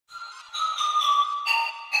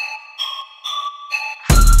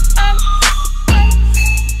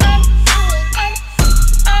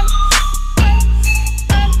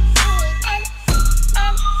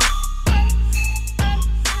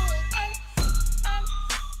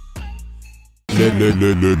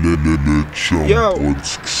Chum. Yo.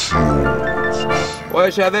 Ouais,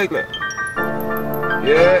 je suis avec, là.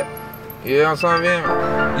 Yeah, on s'en vient.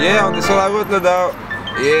 Yeah, on est sur la route, là, dehors.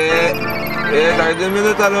 Yeah, dans les 2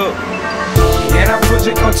 minutes à l'eau. Rien à foutre,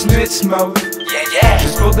 j'ai continué de smoke.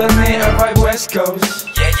 Juste pour donner un vibe West Coast.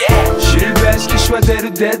 J'suis le best, que j'sois dead ou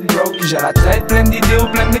dead broke. J'ai la tête pleine d'idées ou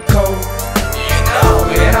pleine de coke.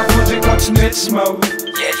 Rien à foutre, j'ai continué de smoke.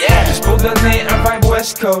 Juste pour donner un vibe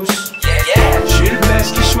West Coast. J'suis le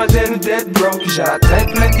best, que j'sois dead ou dead broke. J'ai la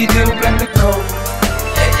tête pleine d'idées ou pleine de coke.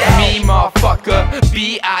 Me, motherfucker,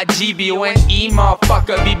 B-I-G-B-O-N-E,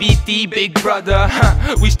 motherfucker, BBT, Big Brother.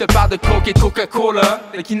 Oui, j'te parle de coke et de Coca-Cola,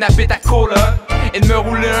 de kidnapper ta cola et de me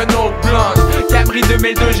rouler un autre blunt. Camry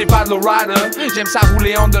 2002, j'ai pas de lowrider. J'aime ça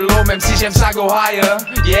rouler on the low, même si j'aime ça go higher.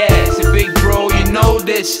 Yeah, c'est Big Bro, you know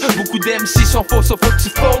this. Beaucoup d'MC sont faux, so faut que tu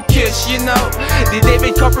focus, you know. Des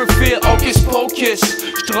David Copperfield, hocus pocus.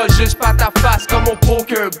 J'troll juste pas ta face comme au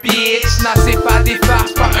poker, bitch. Non, c'est pas des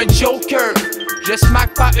farces, pas un joker. Je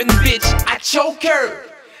smack pas une bitch, I choke her.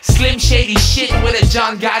 Slim shady shit with a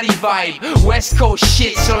John Gotti vibe. West Coast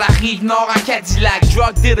shit sur la rive nord en Cadillac.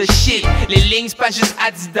 Drug dealer shit, les lignes c'est pas juste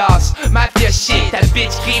Adidas. Mafia shit, ta bitch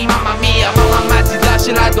crie mamma mia. Maman m'a dit de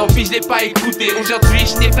lâcher la dope pis je l'ai pas écouté. Aujourd'hui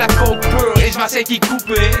j'niffe la coke pure et j'm'enseigne qui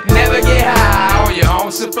couper. Never get high on your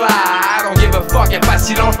own supply. I don't give a fuck, y'a pas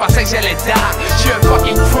si long j'pensais que j'allais die. J'suis un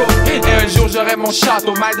fucking crook et un jour j'aurai mon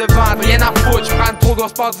château. Mal de vente, rien à foutre, j'prends trop gros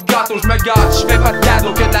sport du gâteau. J'me gâte, j'fais pas de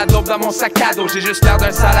cadeau que de la dope dans mon sac à dos. J'ai juste l'air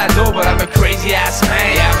d'un salado, but I'm a crazy ass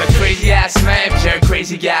man. Yeah, I'm a crazy ass man, pis j'ai un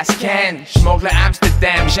crazy gas can. J'smoke le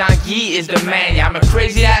Amsterdam, Jean-Guy is the man. Yeah, I'm a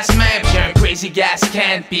crazy ass man, pis j'ai un crazy gas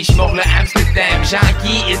can. Pis j'smoke le Amsterdam,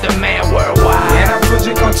 Jean-Guy is the man worldwide. Rien à foutre,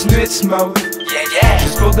 j'ai continué de smoke.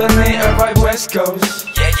 Juste pour donner un vibe West Coast.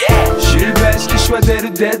 J'suis le best, que j'sois dead ou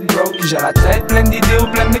dead broke. J'ai la tête pleine d'idées ou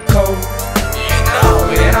pleine de coke.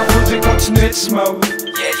 Rien à foutre, j'ai continué de smoke.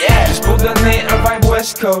 Juste pour donner un vibe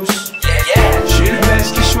West Coast. J'suis le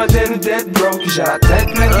best, que j'sois dead ou dead broke. J'ai la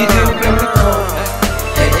tête pleine d'idées ou pleine de coke.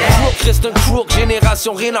 Crook reste un crook,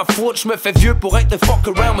 génération rien à foutre. J'me fais vieux pour être le fuck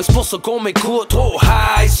around, mais c'est pour ça qu'on m'écoute. Trop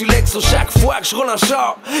high, sur l'exo chaque fois que j'roule en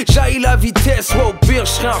char. J'haïs la vitesse, ouais au pire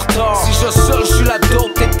j'serai en retard. Si je seul, j'suis la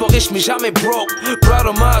dope, peut-être pas riche mais jamais broke. Proud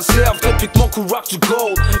of myself, depuis que mon coup rock du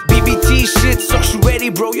gold. BBT shit, sûr j'suis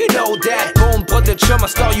ready bro, you know that. Bombe, prod de Chum, a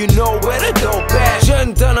star, you know where the dope at.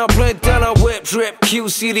 Jeune talent, plein de talent, whip, drip,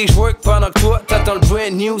 Q-City. J'work pendant que toi, t'attends le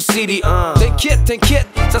brand new city. T'inquiète,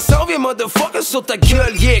 ça s'en vient motherfucker sur ta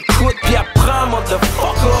gueule, yeah. Écoute pis apprends,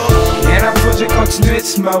 motherfucker. Rien à foutre, j'ai continué de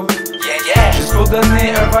smoke. Juste pour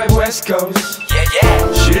donner un vibe West Coast.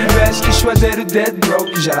 J'suis le best, que j'sois dead ou dead broke.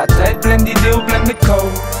 J'ai la tête pleine d'idées ou pleine de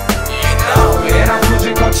coke. Rien à foutre,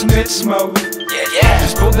 j'ai continué de smoke.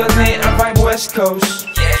 Juste pour donner un vibe West Coast.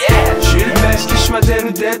 J'suis le best, que j'sois dead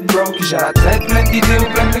ou dead broke. J'ai la tête pleine d'idées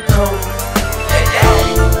ou pleine de coke.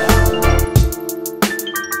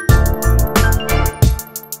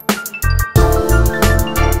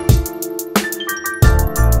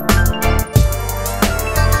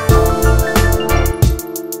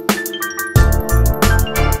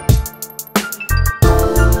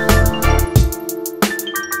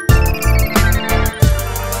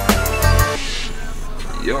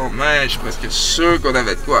 Yo, man, j'suis presque sûr qu'on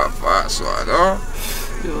avait de quoi faire ce soir, non?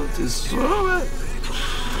 Yo, t'es sûr, man?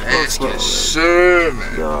 Presque sûr, man.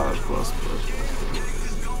 Non, je pense pas.